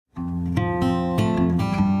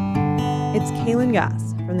It's Kaylin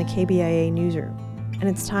Goss from the KBIA Newsroom, and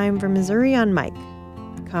it's time for Missouri on Mic,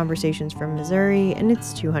 conversations from Missouri in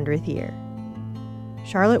its 200th year.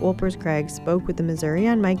 Charlotte Wolpers-Craig spoke with the Missouri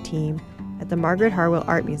on Mic team at the Margaret Harwell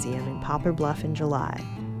Art Museum in Poplar Bluff in July.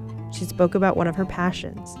 She spoke about one of her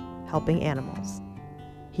passions, helping animals.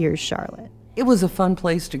 Here's Charlotte. It was a fun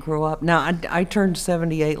place to grow up. Now, I turned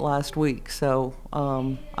 78 last week, so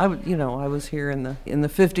I was here in the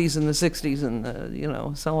 50s and the 60s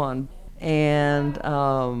and so on. And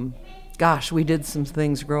gosh, we did some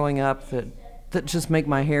things growing up that just make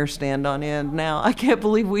my hair stand on end now. I can't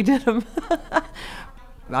believe we did them.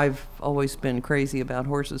 I've always been crazy about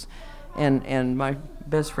horses, and my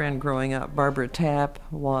best friend growing up, Barbara Tapp,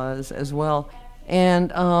 was as well.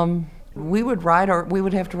 And we would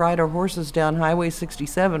have to ride our horses down Highway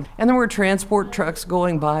 67, and there were transport trucks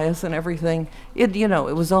going by us and everything. It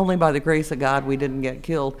was only by the grace of God we didn't get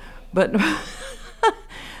killed, but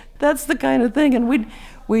that's the kind of thing. And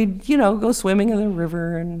we'd go swimming in the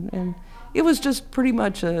river, and it was just pretty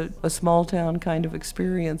much a small town kind of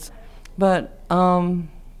experience. But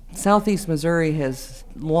Southeast Missouri has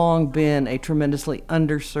long been a tremendously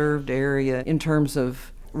underserved area in terms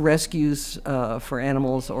of rescues for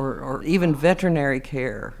animals or even veterinary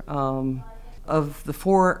care. Of the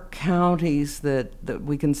 4 counties that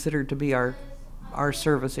we consider to be our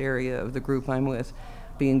service area of the group I'm with,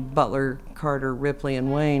 being Butler, Carter, Ripley,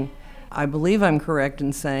 and Wayne, I believe I'm correct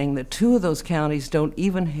in saying that 2 of those counties don't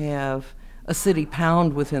even have a city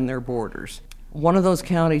pound within their borders. One of those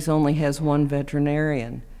counties only has 1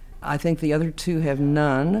 veterinarian. I think the other 2 have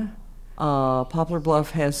none. Poplar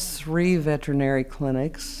Bluff has 3 veterinary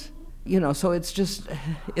clinics. So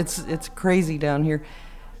it's crazy down here.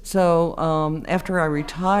 So after I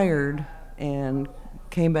retired and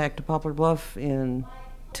came back to Poplar Bluff in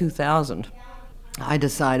 2000, I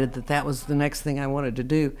decided that was the next thing I wanted to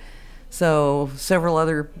do. So several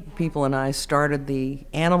other people and I started the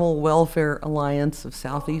Animal Welfare Alliance of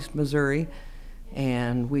Southeast Missouri,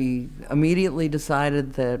 and we immediately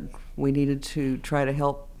decided that we needed to try to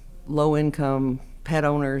help low-income pet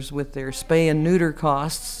owners with their spay and neuter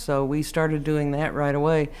costs, so we started doing that right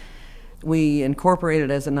away. We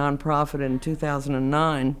incorporated as a nonprofit in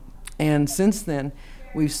 2009, and since then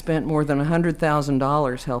we've spent more than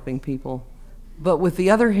 $100,000 helping people. But with the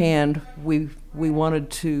other hand, we wanted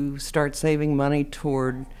to start saving money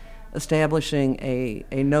toward establishing a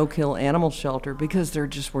no-kill animal shelter, because there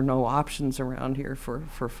just were no options around here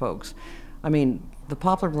for folks. I mean, the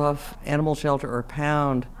Poplar Bluff Animal Shelter or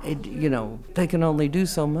Pound, they can only do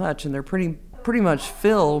so much, and they're pretty much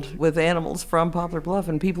filled with animals from Poplar Bluff,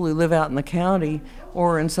 and people who live out in the county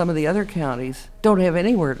or in some of the other counties don't have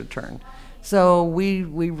anywhere to turn. So we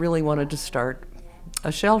really wanted to start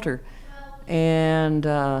a shelter. And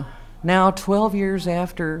now, 12 years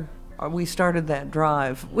after we started that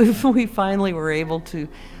drive, we finally were able to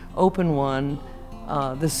open one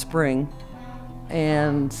this spring.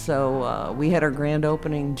 And so we had our grand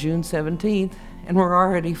opening June 17th, and we're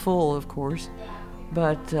already full, of course.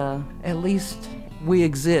 But at least we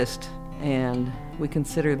exist, and we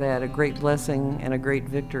consider that a great blessing and a great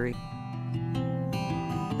victory.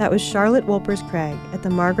 That was Charlotte Wolpers-Craig at the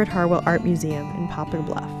Margaret Harwell Art Museum in Poplar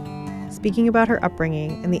Bluff, speaking about her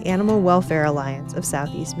upbringing and the Animal Welfare Alliance of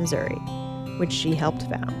Southeast Missouri, which she helped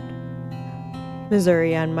found.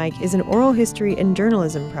 Missouri on Mic is an oral history and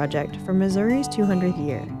journalism project for Missouri's 200th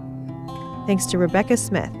year. Thanks to Rebecca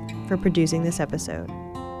Smith for producing this episode,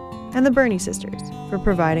 and the Burney Sisters for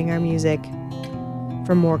providing our music.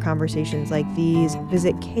 For more conversations like these,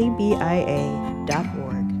 visit kbia.org.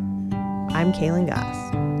 I'm Kaylin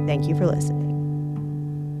Goss. Thank you for listening.